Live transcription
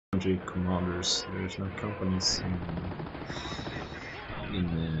infantry commanders. There's no companies in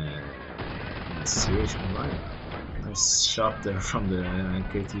situation. Right? Nice shot there from the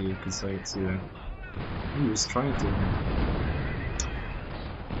KT. You could see there. He was trying to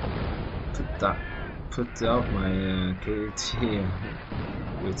put out my KT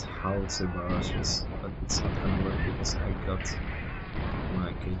with howitzer barrages, but it's not gonna work because I got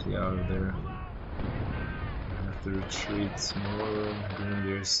my KT out of there. I have to retreat more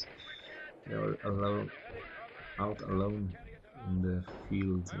grenadiers. They are out alone in the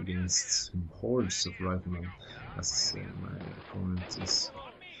field against hordes of riflemen, as my opponent is.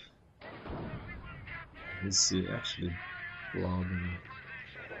 He's actually blogging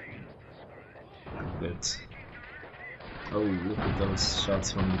a bit. Oh, look at those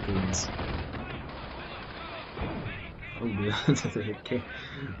shots from the pigs. Oh,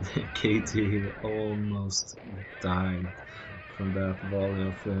 the KT almost died from that volley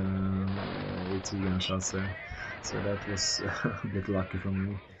of AT gunshots there. So that was a bit lucky from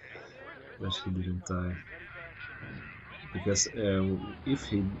me that he didn't die. Because if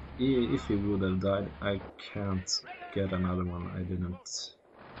he would have died, I can't get another one. I didn't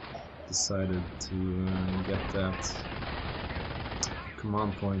decided to get that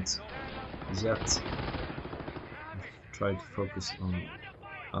command point yet. Try to focus on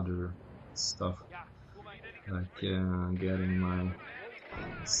other stuff, like getting my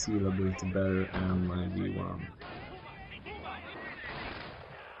seal ability better and my V1.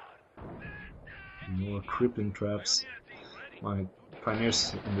 More crippling traps. My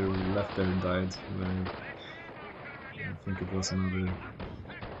pioneers in the left there died. I think it was another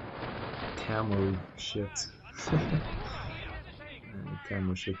camo shit.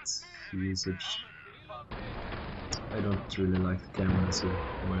 Camo shit usage. I don't really like the camo, as you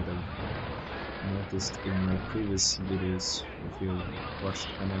might have noticed in my previous videos if you watched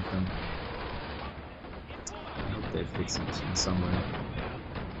any of them. I hope they fix it in some way.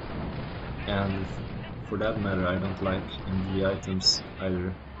 And for that matter, I don't like MG items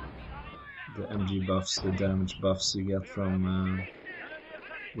either. The MG buffs, the damage buffs you get from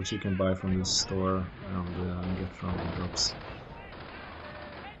which you can buy from the store and get from drops.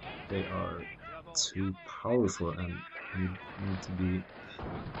 They are too powerful and need to be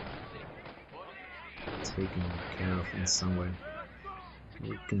taken care of in some way.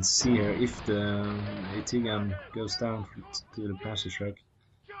 You can see here, if the AT gun goes down to the passage track,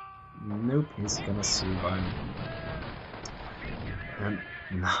 nope, he's gonna survive. And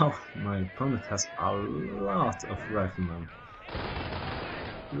now my opponent has a lot of riflemen.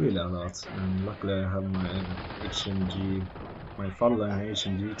 Really a lot, and luckily I have my HMG, my fatherland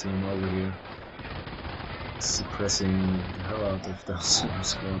HMG team over here suppressing the hell out of those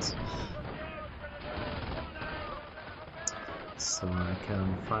squads. So I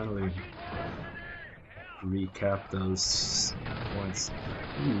can finally recap those points.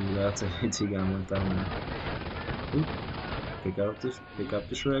 Ooh, that AT gun went down there. Ooh, pick up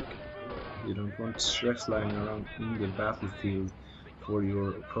the Shrek. You don't want Shreks lying around in the battlefield for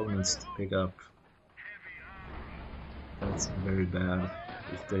your opponents to pick up. That's very bad.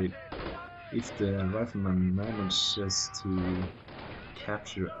 If the rifleman manages to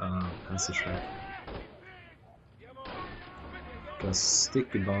capture a passage rack, because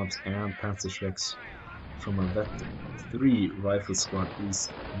sticky bombs and passage racks from a Vet 3 rifle squad is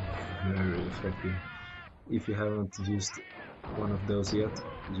very effective. If you haven't used one of those yet,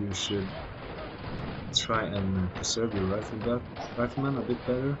 you should try and preserve your rifleman a bit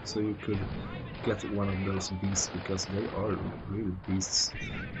better, so you could get one of those beasts, because they are real beasts.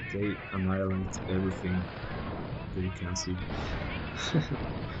 They annihilate everything they can see.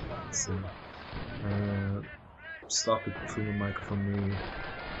 So stop it from the microphone. Me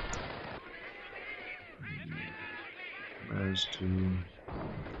managed to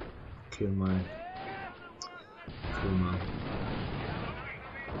kill my Kuma.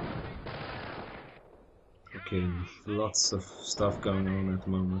 Okay, lots of stuff going on at the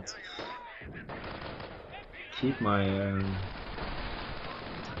moment. Keep my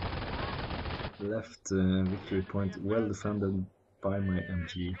left victory point well defended by my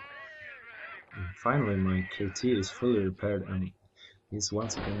MG. And finally my KT is fully repaired and he's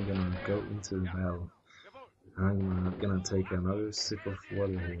once again gonna go into the battle. I'm gonna take another sip of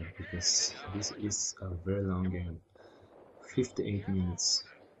water here because this is a very long game. 58 minutes.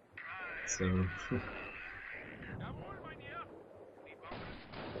 So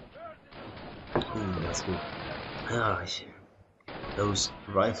ooh, that's good. Ah, those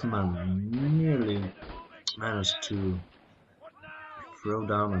riflemen nearly managed to throw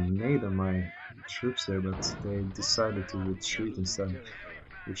down a nade on my troops there, but they decided to retreat instead.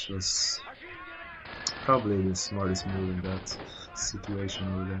 which was probably the smartest move in that situation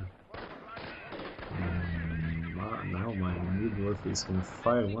over there. Now my new dwarf is gonna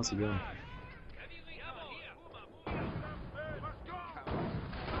fire once again.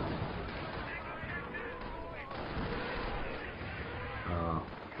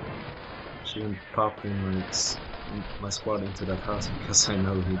 Shouldn't pop in my squad into that house because I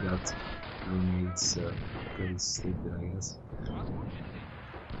know he got needs pretty stupid, I guess.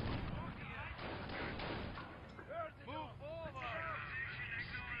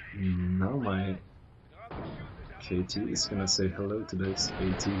 Now my K2 is gonna say hello to those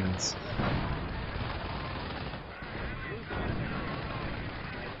AT guns.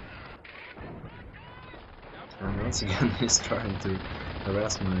 And once again he's trying to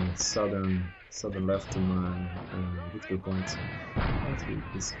harass my southern left to my victory point. I think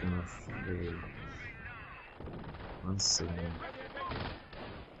he's gonna fail once again.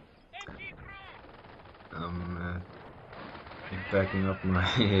 I'm backing up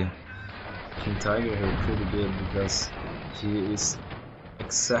my King Tiger here pretty good because he is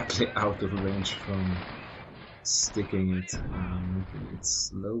exactly out of range from sticking it. It's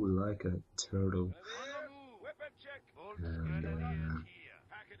slow like a turtle. And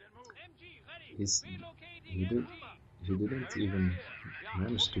he didn't even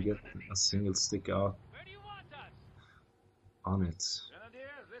manage to get a single stick out on it.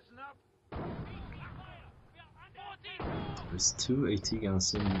 There's two AT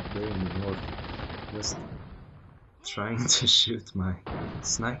guns in there in the north, just trying to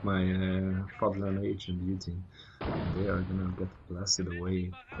snipe my Fatherland Agent U-team. They are gonna get blasted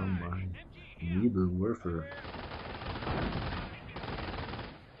away from my needle warfare.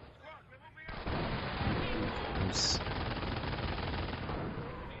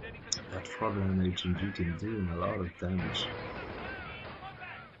 That Fatherland Agent U-team doing a lot of damage.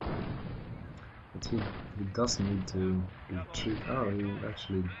 But he does need to retreat. Oh, he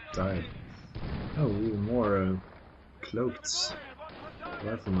actually died. Oh, even more cloaked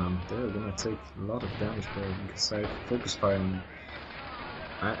riflemen. They're gonna take a lot of damage there because I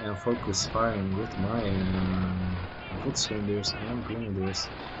am focus firing with my Bootsgrenadiers and Grenadiers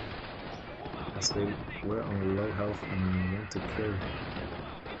as they were on low health, and I want to kill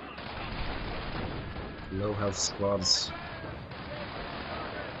low health squads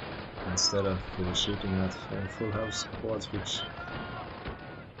instead of shooting at full health squads, which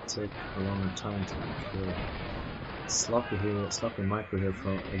take a longer time to kill. Sloppy micro here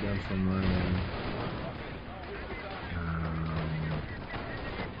from my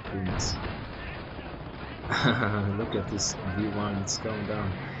Pumas. Look at this V1, it's going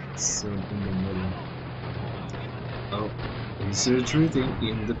down soon in the middle. Oh, he's retreating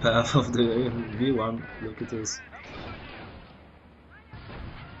in the path of the V1. Look at this.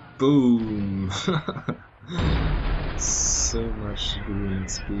 Boom! So much green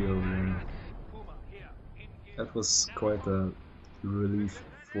XP over there. That was quite a relief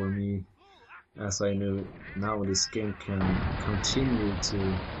for me, as I knew now this game can continue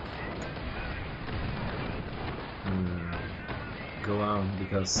to go on,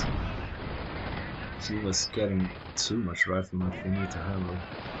 because she was getting too much rifleman for me to handle.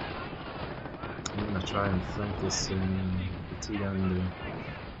 I'm gonna try and flank this T-gun in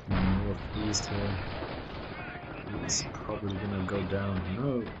the northeast here. It's probably gonna go down.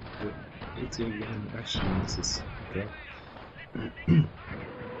 No, it again actually misses. Okay.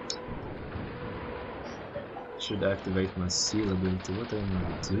 Should activate my seal ability. What am I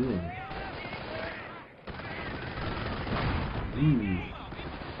doing?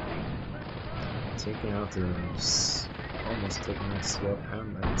 Taking out the almost taking out swap,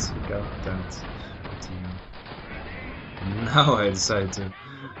 and I took out that. Now I decided to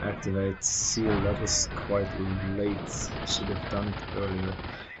activate seal. That was quite late. Should have done it earlier.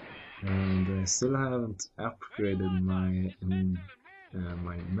 And I still haven't upgraded my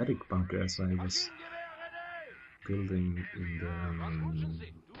my medic bunker as I was building in the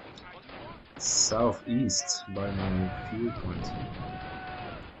southeast by my fuel point.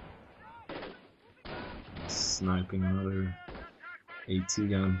 Sniping another AT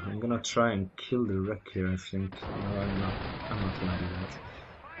gun. I'm gonna try and kill the wreck here, I think. No, I'm not gonna do that.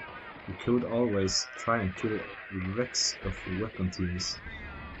 You could always try and kill the wrecks of weapon teams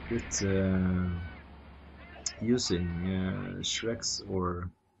with using Shreks or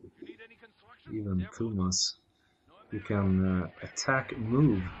even Pumas. You can attack,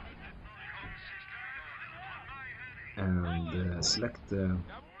 move, and select the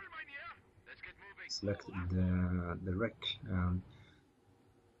wreck, and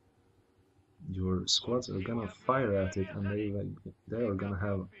your squads are gonna fire at it, and they are gonna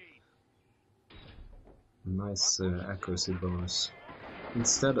have a nice accuracy bonus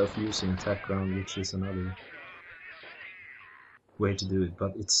instead of using attack ground, which is another way to do it.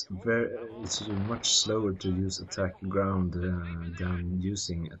 But it's much slower to use attack ground than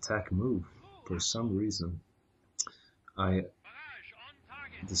using attack move. For some reason, I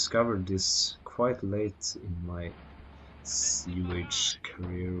discovered this quite late in my CUH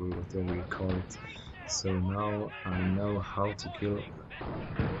career, or whatever you call it. So now I know how to kill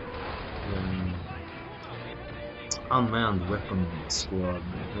unmanned weapon squad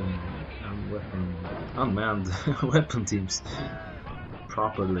and unmanned weapon teams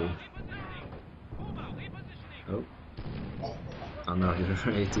properly. Oh, another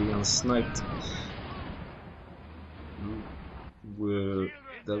AT gun sniped. Well,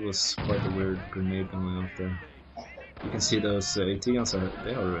 that was quite a weird grenade going off there. You can see those AT guns are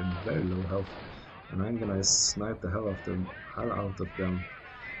in very low health, and I'm gonna snipe the hell out of them.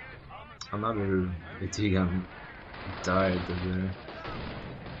 Another AT gun died there,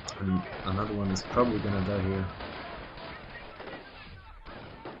 and another one is probably gonna die here.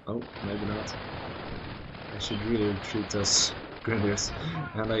 Oh, maybe not. I should really treat those grenadiers.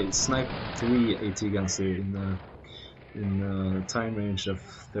 And I sniped 3 AT guns here in a time range of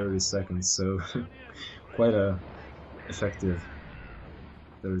 30 seconds, so quite a effective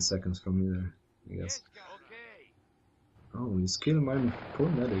 30 seconds from me there, I guess. Oh, he's killing my poor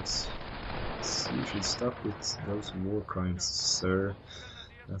medics. So you should stop with those war crimes, sir.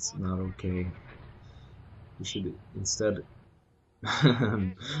 That's not okay. You should instead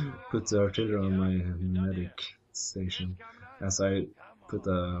put the artillery on my medic station, as I put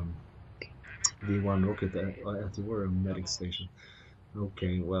a V1 rocket at your medic station.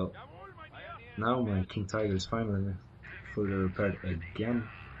 Okay, well, now my King Tiger is finally fully repaired again.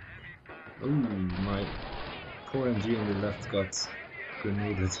 Oh, my poor MG on the left got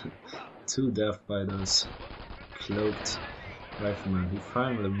grenaded to death by those cloaked riflemen. He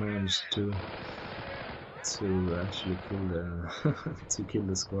finally managed to actually kill the to kill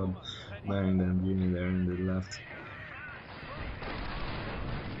the squad behind the MG there in the left.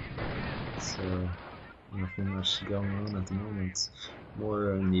 So nothing much going on at the moment.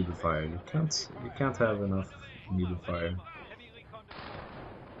 More needle fire. You can't have enough needle fire.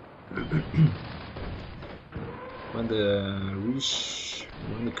 When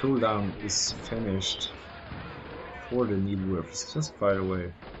the cooldown is finished for the needle warps, just fire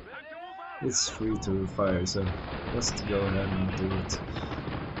away. It's free to fire, so just go ahead and do it.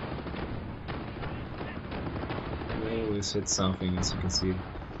 You always hit something, as you can see.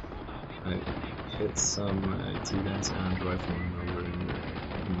 I hit some T-guns and riflemen over in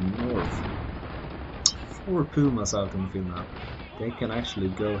the north. 4 Pumas out in the field now. They can actually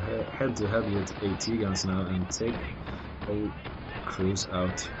go head to head with AT guns now and take whole crews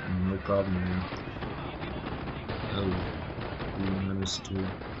out, no problem here. Oh, we managed to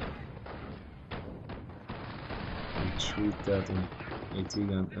retreat that AT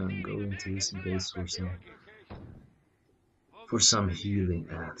gun and go into his base for some healing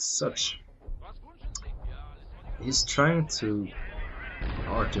and such. He's trying to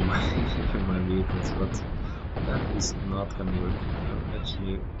arty my vehicles, but that is not gonna work. I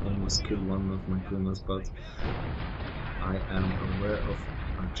actually almost killed one of my Pumas, but I am aware of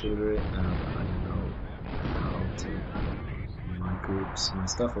artillery and I know how to groups my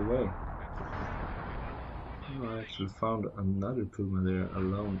stuff away. Oh, I actually found another Puma there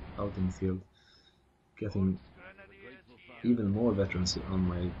alone out in the field, getting even more veterans on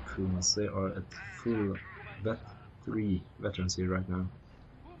my Pumas. They are at full 3 veterans here right now.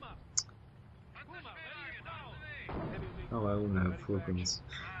 Oh, I only have 4 Pumas.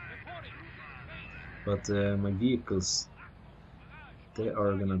 But my vehicles, they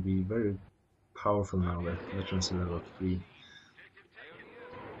are gonna be very powerful now at veterans level 3.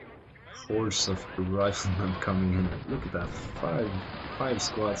 Hordes of riflemen coming in. Look at that, 5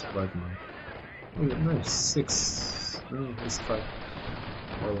 squads of riflemen. Oh, no, 6. No, it's 5.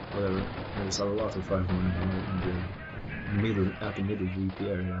 Well, whatever. There's a lot of riflemen in the middle, at the middle VP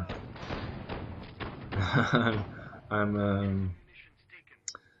area. I'm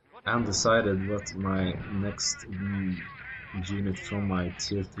undecided what my next unit from my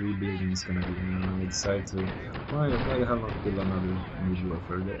tier 3 building is gonna be, and I decide to why the hell not build another needle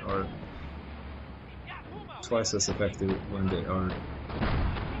warfare. They are twice as effective when they are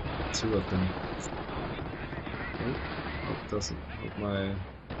 2 of them. Okay. Hope my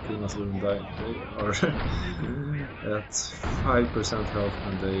Pumas didn't die. They are at 5% health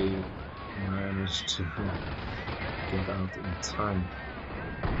and they managed to get out in time.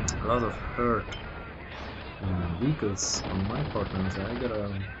 a lot of hurt vehicles on my part now, so I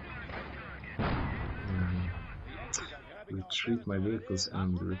gotta retreat my vehicles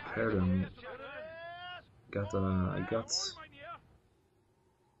and repair them. I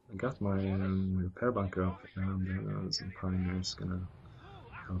got my repair bunker up, and some pioneers gonna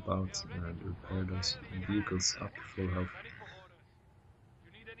help out and repair those vehicles up to full health.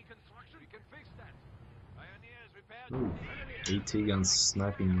 Ooh, AT guns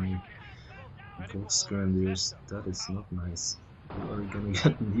sniping my Vox Grenadiers, that is not nice. You are gonna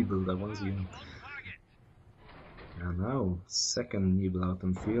get Nebel that once again. And now, second Nebel out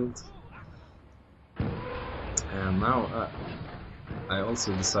on field. And now I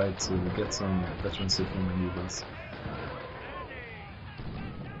also decide to get some veterancy from my Nebels.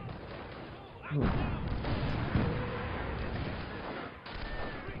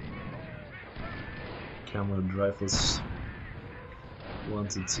 Camoed rifles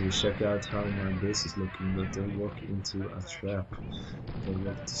wanted to check out how my base is looking, but they walk into a trap. They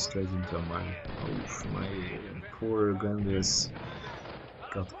walked straight into a mine. Oh, my poor Grenadiers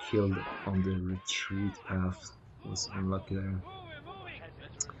got killed on the retreat path. Was unlucky there.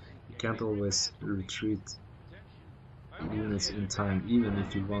 You can't always retreat units in time, even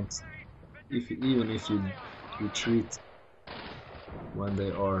if you want. Even if you retreat when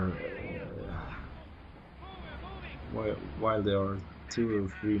they are while there are 2 or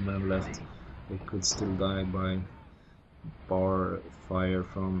 3 men left, they could still die by bar fire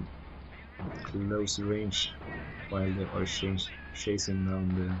from close range while they are chasing down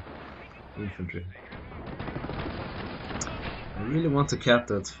the infantry. I really want to cap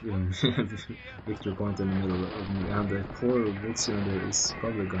that victory point in the middle of me, and the poor Voxiander is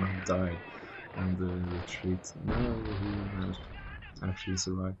probably gonna die on the retreat. No, he managed to actually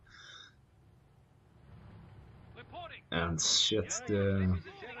survive. And shit,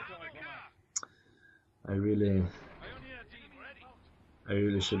 I really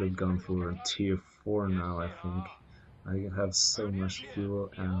should have gone for tier 4 now. I think I have so much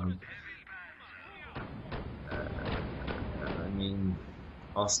fuel, and I mean,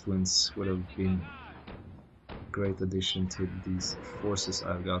 Ostwinds would have been a great addition to these forces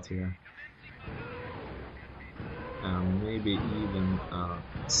I've got here. And maybe even a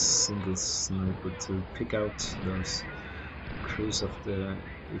single sniper to pick out those crews of the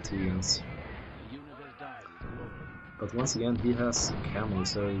Italians. But once again, he has camo,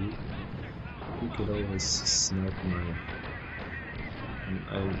 so he could always snipe my.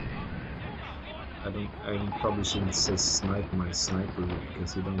 I probably shouldn't say snipe my sniper,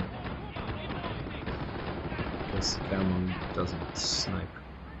 because you don't. Because camo doesn't snipe.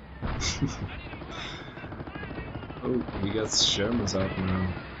 Oh, we got Shermans out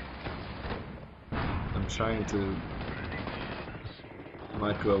now. I'm trying to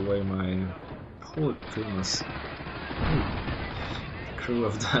micro away my poor Pumas. The crew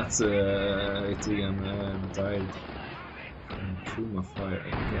of that Italian died from Puma fire,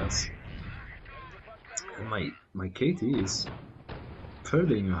 I guess. And my KT is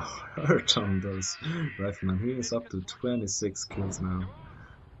pulling a hurt on those riflemen. He is up to 26 kills now.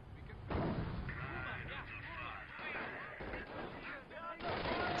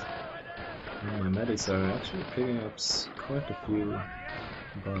 My medics are actually picking up quite a few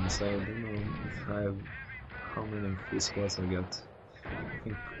bombs. I don't know if I have how many free squads I got. I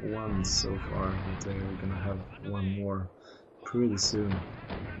think 1 so far, but they're gonna have 1 more pretty soon.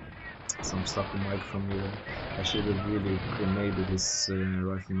 Some stuff in Mike from here. I should have really grenaded his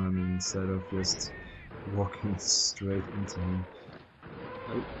rifleman instead of just walking straight into him.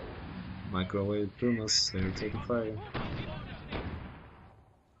 Oh, microwave Pumas, they're taking fire.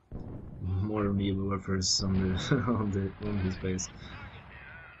 More medieval warfares on his base.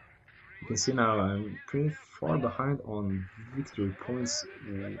 You can see now I'm pretty far behind on victory points.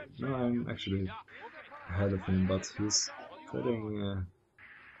 No, I'm actually ahead of him, but he's putting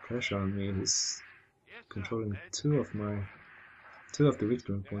pressure on me. He's controlling two of the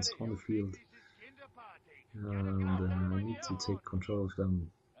victory points on the field, and I need to take control of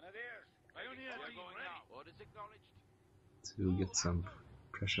them to get some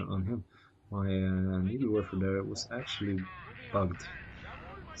pressure on him. My needle warfare there was actually bugged,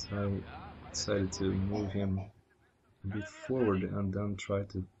 so I decided to move him a bit forward and then try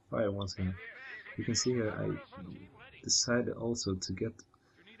to fire once again. You can see here I decided also to get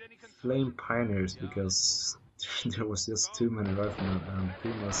flame pioneers because there was just too many riflemen, and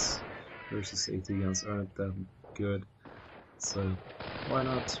Pumas versus AT guns aren't that good, so why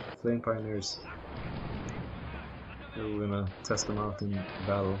not flame pioneers? We're gonna test them out in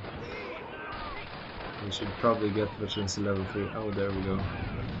battle. We should probably get veterans level 3. Oh, there we go.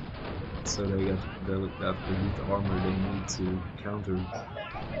 so they get that elite armor they need to counter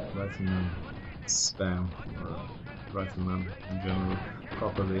rifleman spam, or rifleman in general,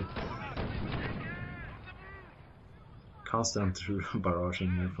 properly. Constant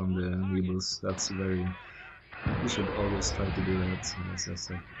barraging here from the Nibbles, that's very... You should always try to do that, as I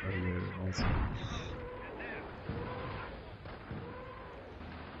said earlier also.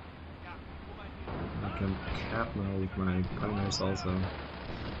 I can cap now with my pioneers also.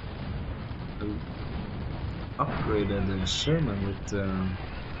 Upgraded Sherman with...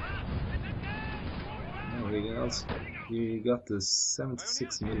 we got the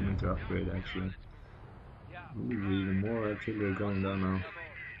 76mm upgrade actually. Ooh, even more artillery going down now.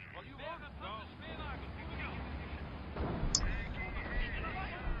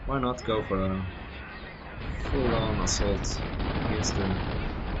 Why not go for a full-on assault against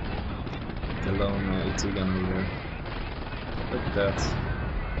the lone AT gun over there? Look at that.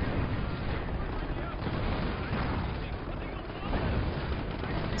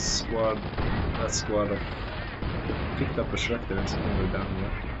 That squad picked up a Shrek there and sent down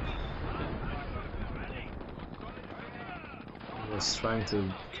there. Was trying to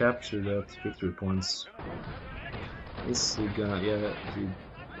capture that victory points. Is he gonna... yeah, he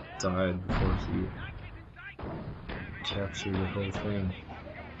died before he captured the whole thing.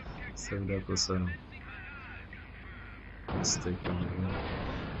 So that was a mistake on me.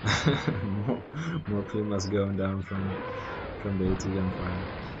 more Pumas going down from the AT gunfire.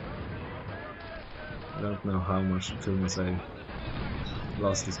 I don't know how much Pumas I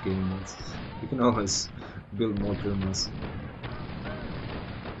lost this game, but you can always build more Pumas.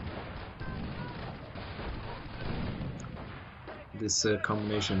 This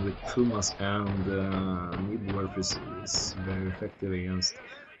combination with Pumas and Needleworkers is very effective against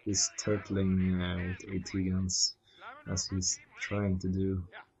this turtling with AT guns, as he's trying to do.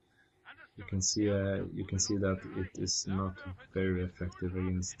 You can see that it is not very effective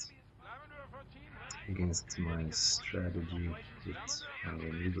against my strategy with our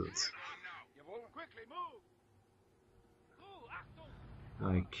Needles.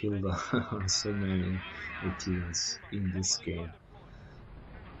 I killed so many ATs in this game.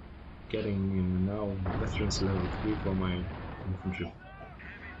 Getting now veterans level 3 for my infantry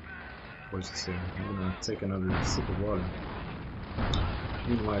forces here. I'm gonna take another sip of water.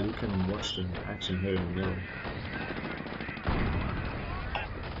 Meanwhile, you can watch the action here in the middle.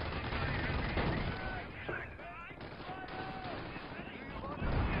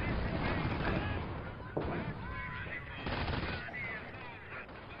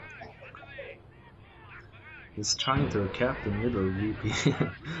 He's trying to cap the middle VP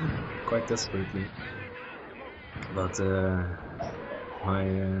quite desperately, but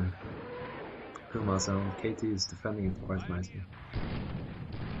my Pumas and KT is defending it quite nicely.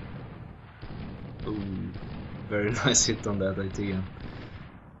 Ooh, very nice hit on that AT.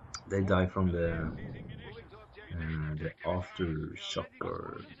 They die from the aftershock,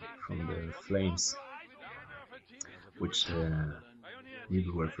 or from the flames, which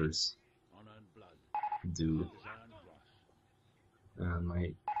Needleworkers do.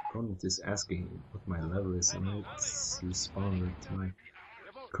 My opponent is asking what my level is, and it's responded. My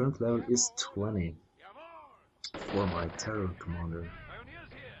current level is 20 for my terror commander,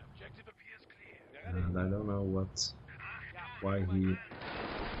 and I don't know why he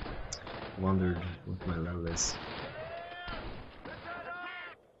wondered what my level is.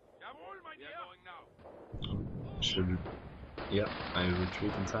 Yeah, I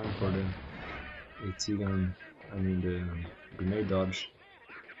retreat in time for the AT gun, I mean the grenade dodge.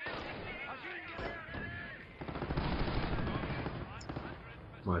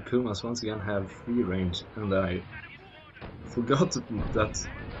 My Pumas once again have free range, and I forgot that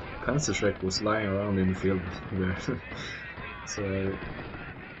Panzerschreck was lying around in the field there. So I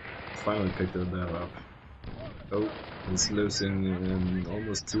finally picked that up. Oh, he's losing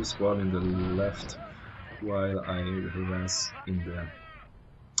almost 2 squad in the left, while I harass in the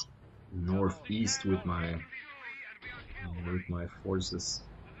northeast with my forces.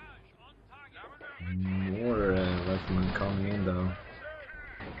 More riflemen coming in though.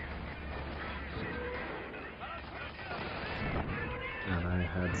 And I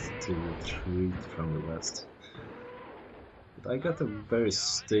had to retreat from the west. But I got a very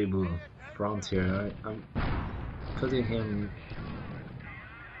stable front here. I'm putting him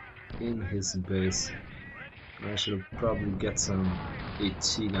in his base. I should probably get some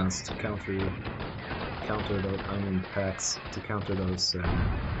AT guns to counter those, I mean packs, to counter those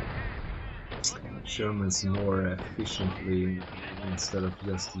Shermans more efficiently, instead of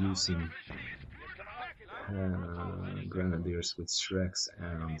just using grenadiers with Shreks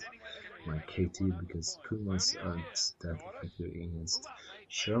and my KT because Pumas aren't that effective against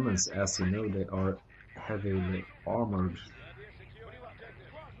Shermans. As you know, they are heavily armored,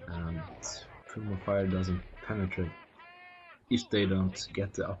 and Puma Fire doesn't penetrate if they don't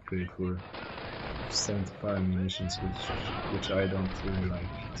get the upgrade for 75 munitions, which I don't really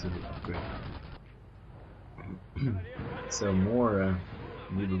like to upgrade. So more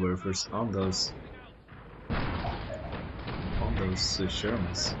needle warfers on those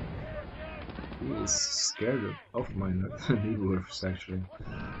Shermans. He is scared of my needle warfers actually.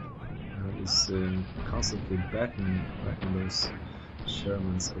 He's constantly backing those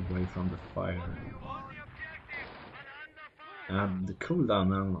Shermans away from the fire. And the cooldown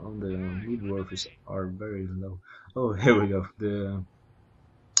now on the needle warfers are very low. Oh, here we go.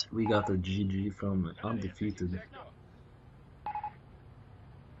 We got a GG from Undefeated.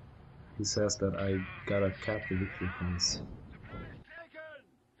 He says that I gotta cap the victory points.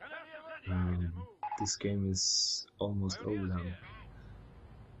 This game is almost over now.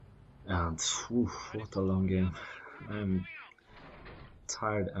 And what a long game. I'm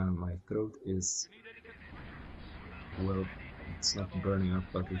tired and my throat is, well, it's not burning up,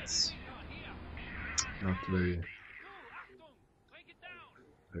 but it's not very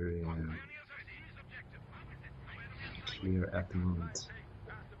clear at the moment.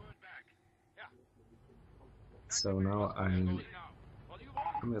 So now I'm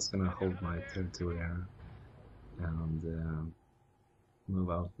just gonna hold my territory here and move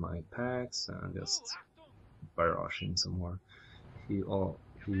out my packs and just barrage him some more. He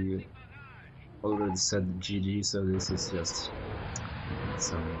already said GG, so this is just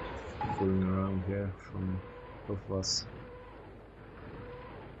some fooling around here from both of us.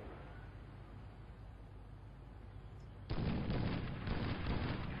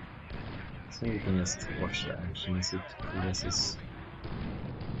 So you can just watch the action as it progresses.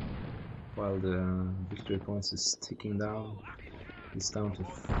 While the victory points is ticking down, it's down to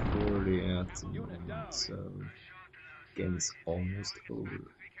 40 at the moment, so the game is almost over. You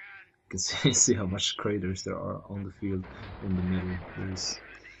can see how much craters there are on the field in the middle. There's,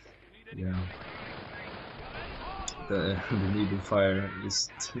 yeah, the needle fire is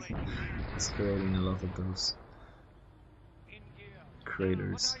creating a lot of those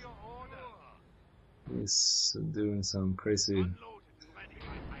craters. He's doing some crazy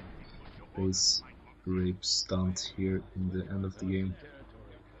base rape stunt here in the end of the game,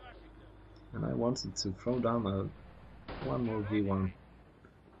 and I wanted to throw down one more V1,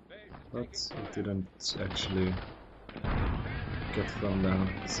 but it didn't actually get thrown down,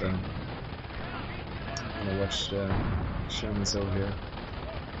 so I'm gonna watch the Shermans over here,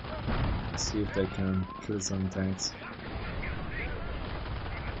 see if they can kill some tanks.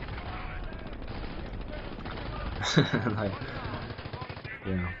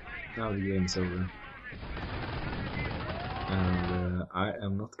 Yeah, now the game's over. And I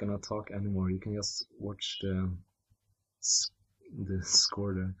am not gonna talk anymore. You can just watch the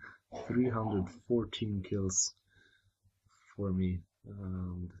score there. 314 kills for me,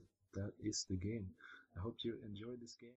 and that is the game. I hope you enjoyed this game.